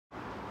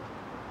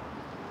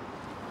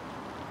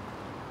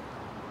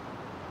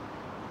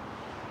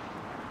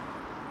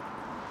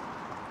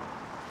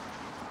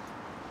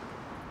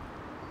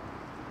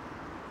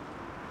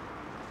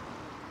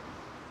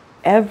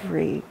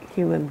Every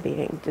human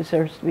being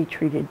deserves to be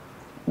treated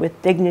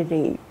with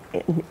dignity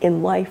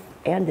in life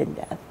and in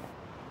death.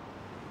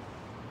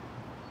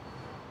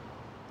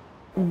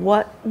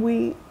 What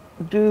we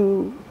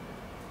do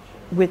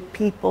with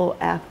people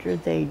after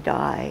they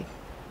die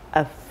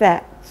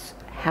affects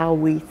how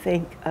we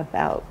think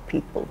about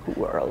people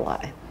who are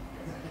alive.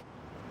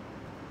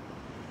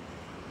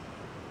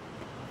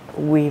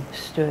 We've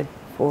stood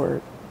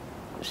for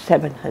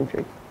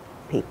 700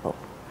 people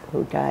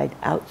who died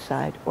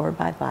outside or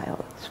by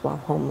violence while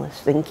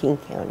homeless in King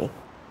County.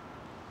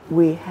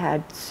 We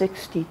had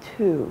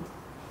 62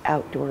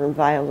 outdoor and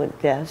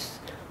violent deaths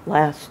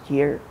last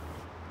year.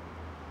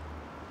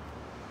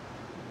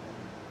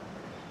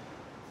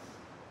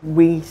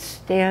 We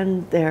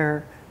stand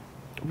there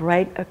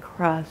right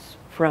across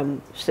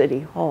from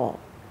City Hall.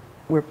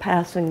 We're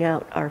passing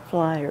out our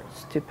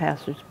flyers to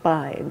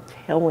passersby and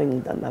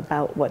telling them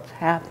about what's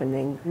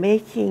happening,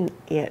 making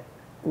it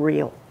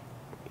real,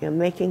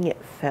 making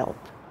it felt.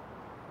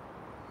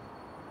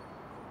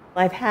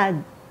 I've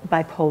had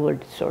bipolar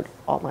disorder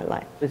all my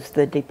life. It was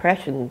the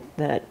depression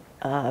that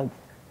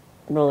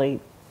really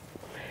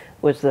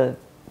was the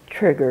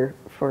trigger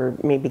for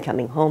me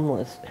becoming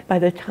homeless. By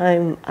the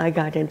time I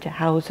got into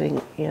housing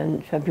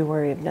in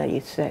February of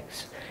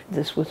 '96,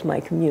 this was my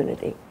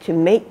community. To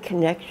make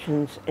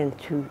connections and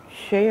to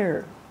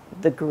share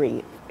the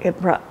grief, it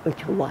brought me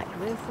to life.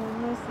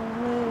 Listen, listen,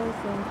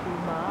 listen to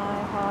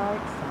my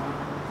heart song.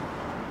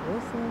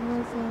 Listen,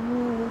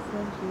 listen,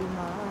 listen to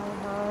my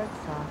heart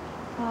song.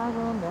 I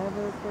will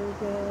never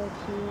forget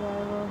you, I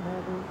will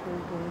never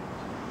forget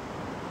you.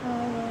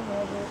 I will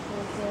never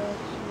forget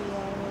you,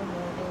 I will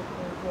never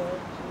forget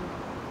you.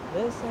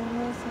 Listen,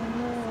 listen,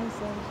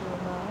 listen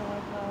to my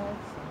heart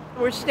song.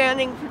 We're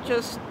standing for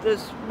just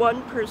this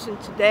one person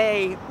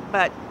today,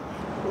 but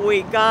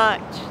we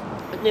got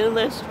a new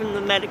list from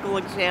the medical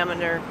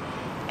examiner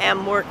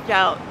and worked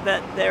out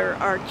that there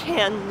are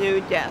 10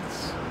 new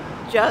deaths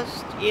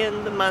just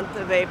in the month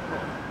of April.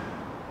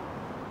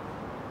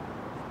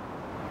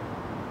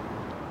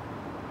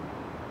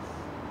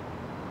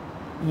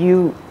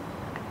 You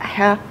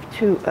have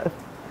to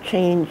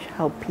change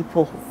how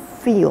people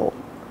feel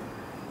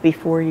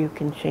before you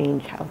can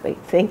change how they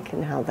think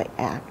and how they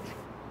act.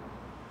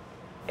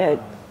 It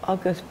all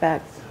goes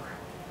back,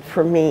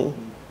 for me,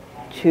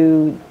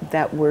 to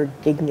that word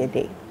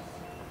dignity.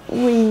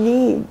 We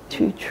need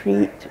to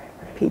treat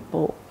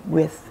people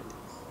with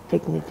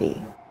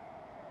dignity.